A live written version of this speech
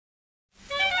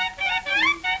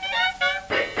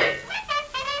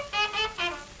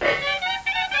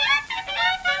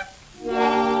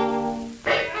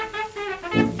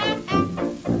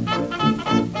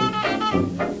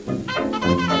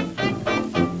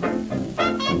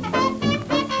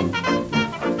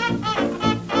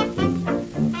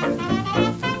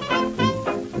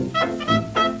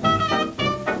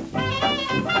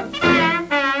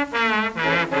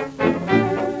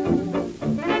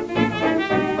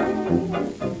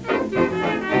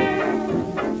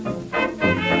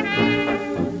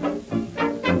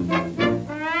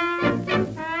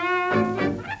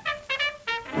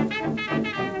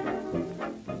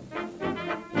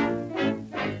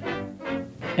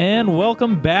And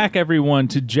welcome back, everyone,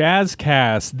 to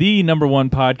Jazzcast, the number one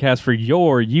podcast for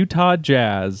your Utah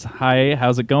Jazz. Hi,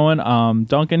 how's it going?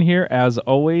 Duncan here, as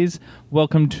always.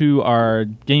 Welcome to our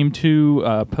Game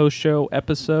 2 post-show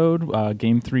episode.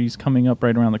 Game 3 is coming up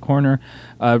right around the corner.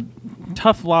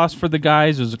 Tough loss for the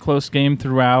guys. It was a close game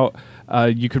throughout.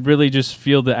 You could really just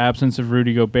feel the absence of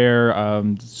Rudy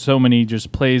Gobert. So many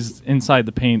just plays inside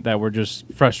the paint that were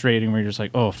just frustrating, where you're just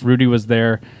like, oh, if Rudy was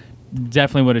there,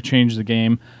 definitely would have changed the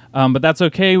game. But that's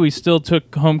okay. We still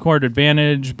took home court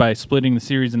advantage by splitting the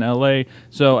series in LA.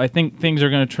 So I think things are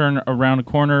going to turn around a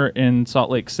corner in Salt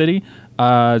Lake City.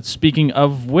 Speaking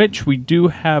of which, we do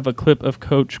have a clip of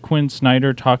Coach Quinn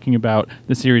Snyder talking about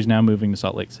the series now moving to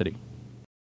Salt Lake City.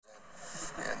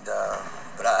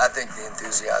 But I think the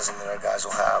enthusiasm that our guys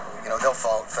will have, they'll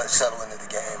settle into the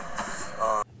game.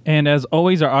 And as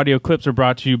always, our audio clips are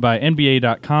brought to you by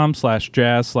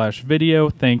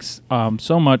nba.com/jazz/video. Thanks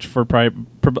so much for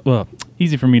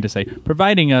easy for me to say,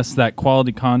 providing us that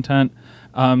quality content.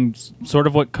 Sort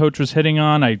of what Coach was hitting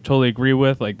on, I totally agree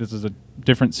with. Like, this is a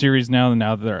different series now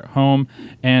that they're at home.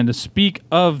 And to speak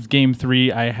of Game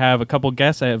 3, I have a couple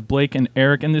guests. I have Blake and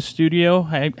Eric in the studio.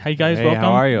 Hi you guys. Hey, welcome.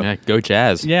 How are you? Yeah, go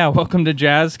Jazz. Yeah, welcome to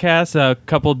Jazzcast. A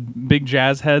couple big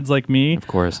jazz heads like me. Of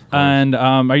course. And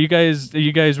are you guys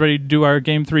ready to do our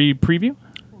Game 3 preview?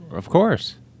 Of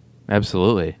course.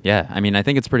 Absolutely. Yeah. I mean, I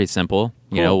think it's pretty simple.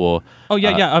 Cool. You know, we'll... Oh,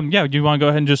 yeah. Do you want to go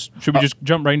ahead and should we just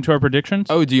jump right into our predictions?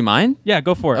 Oh, do you mind? Yeah,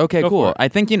 go for it. Okay, Go cool. for it. I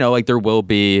think, there will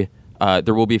be...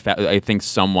 I think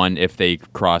someone, if they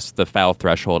cross the foul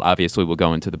threshold, obviously will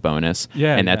go into the bonus.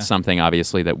 Yeah, and that's something,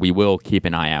 obviously, that we will keep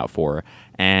an eye out for.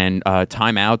 And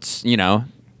timeouts,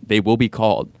 they will be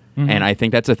called. Mm-hmm. And I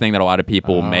think that's a thing that a lot of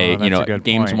people may,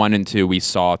 games point. 1 and 2, we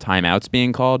saw timeouts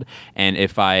being called. And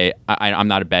if I'm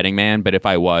not a betting man, but if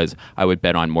I was, I would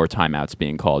bet on more timeouts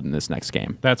being called in this next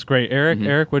game. That's great. Eric, Mm-hmm.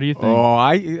 Eric, what do you think? Oh,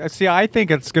 I think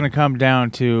it's going to come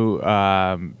down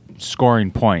to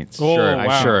scoring points. Oh, Sure,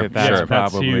 wow. sure, That's sure. That's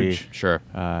probably huge. Sure.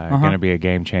 going to be a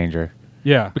game changer.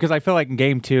 Yeah. Because I feel like in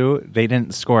Game 2, they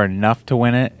didn't score enough to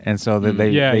win it, and so that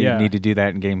they need to do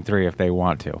that in Game 3 if they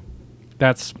want to.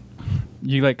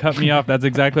 You cut me off. That's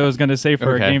exactly what I was going to say for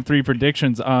our Okay. Game 3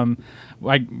 predictions.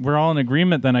 We're all in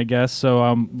agreement then, I guess.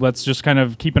 So let's just kind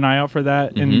of keep an eye out for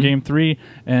that in Mm-hmm. Game 3,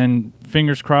 and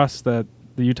fingers crossed that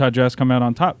the Utah Jazz come out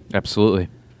on top. Absolutely.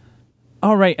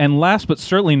 All right, and last but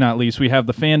certainly not least, we have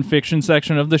the fan fiction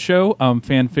section of the show.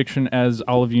 Fan fiction, as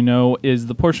all of you know, is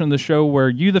the portion of the show where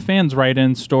you, the fans, write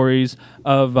in stories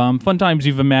of fun times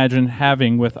you've imagined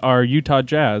having with our Utah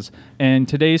Jazz. And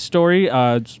today's story,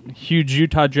 huge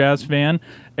Utah Jazz fan,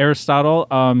 Aristotle.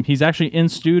 He's actually in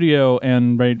studio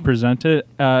and ready to present it.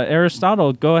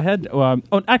 Aristotle, go ahead.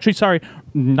 Sorry,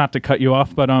 not to cut you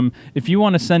off, but if you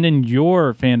want to send in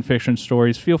your fan fiction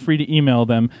stories, feel free to email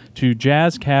them to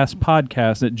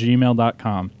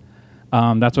jazzcastpodcast@gmail.com.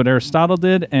 That's what Aristotle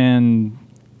did, and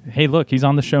hey, look, he's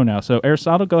on the show now. So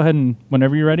Aristotle, go ahead and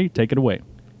whenever you're ready, take it away.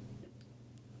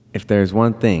 If there's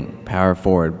one thing power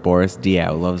forward Boris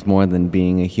Diaw loves more than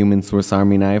being a human Swiss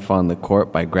Army knife on the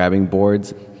court by grabbing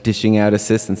boards, dishing out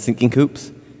assists, and sinking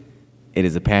hoops, it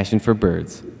is a passion for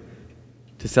birds.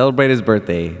 To celebrate his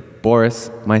birthday,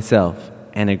 Boris, myself,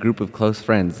 and a group of close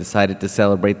friends decided to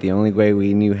celebrate the only way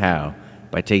we knew how,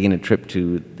 by taking a trip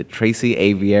to the Tracy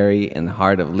Aviary in the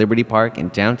heart of Liberty Park in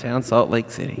downtown Salt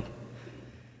Lake City.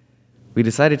 We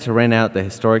decided to rent out the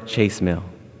historic Chase Mill,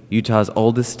 Utah's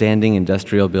oldest standing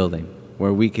industrial building,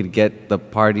 where we could get the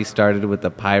party started with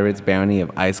the Pirate's bounty of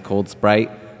ice-cold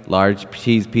Sprite, large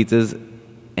cheese pizzas,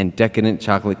 and decadent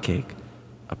chocolate cake,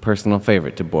 a personal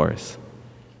favorite to Boris.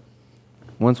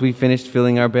 Once we finished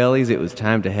filling our bellies, it was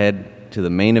time to head to the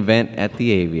main event at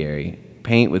the aviary.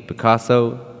 Paint with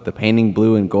Picasso, the painting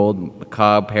blue and gold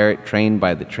macabre parrot trained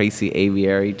by the Tracy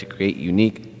Aviary to create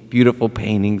unique, beautiful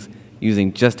paintings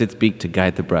using just its beak to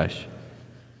guide the brush.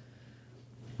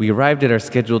 We arrived at our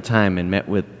scheduled time and met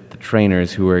with the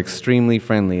trainers, who were extremely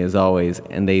friendly as always,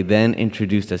 and they then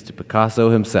introduced us to Picasso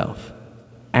himself.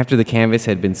 After the canvas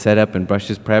had been set up and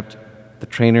brushes prepped, the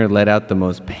trainer let out the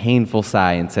most painful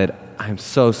sigh and said, "I'm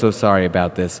so sorry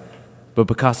about this, but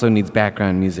Picasso needs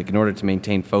background music in order to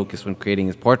maintain focus when creating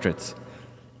his portraits.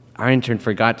 Our intern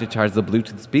forgot to charge the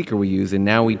Bluetooth speaker we use, and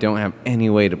now we don't have any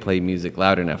way to play music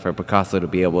loud enough for Picasso to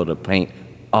be able to paint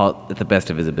all at the best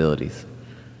of his abilities."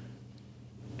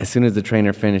 As soon as the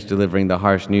trainer finished delivering the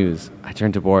harsh news, I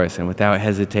turned to Boris, and without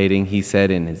hesitating, he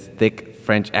said in his thick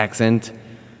French accent,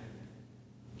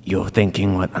 "You're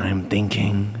thinking what I'm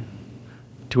thinking?"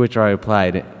 To which I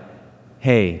replied,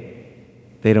 "Hey,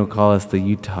 they don't call us the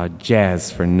Utah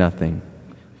Jazz for nothing."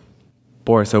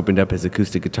 Boris opened up his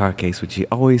acoustic guitar case, which he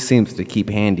always seems to keep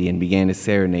handy, and began to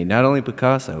serenade not only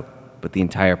Picasso, but the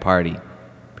entire party,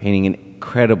 painting an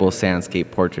incredible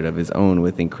soundscape portrait of his own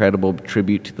with incredible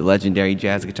tribute to the legendary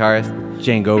jazz guitarist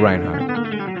Django Reinhardt.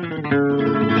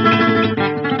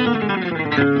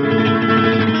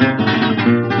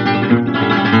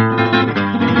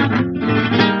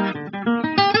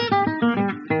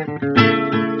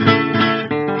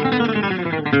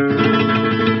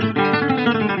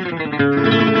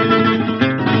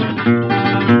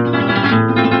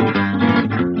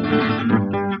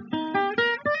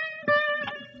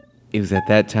 It was at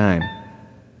that time,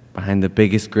 behind the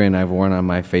biggest grin I've worn on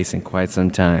my face in quite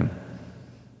some time,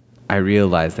 I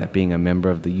realized that being a member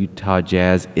of the Utah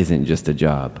Jazz isn't just a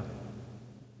job.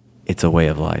 It's a way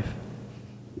of life.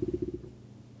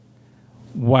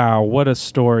 Wow, what a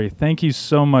story. Thank you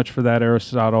so much for that,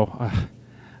 Aristotle.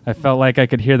 I felt like I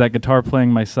could hear that guitar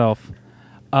playing myself.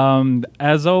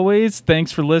 As always,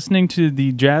 thanks for listening to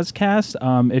the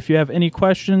Jazzcast. If you have any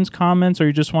questions, comments, or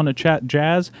you just want to chat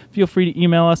jazz, feel free to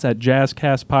email us at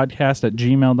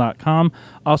jazzcastpodcast@gmail.com.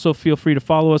 Also, feel free to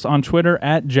follow us on Twitter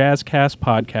at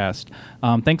jazzcastpodcast.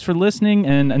 Thanks for listening,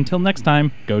 and until next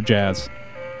time, go Jazz.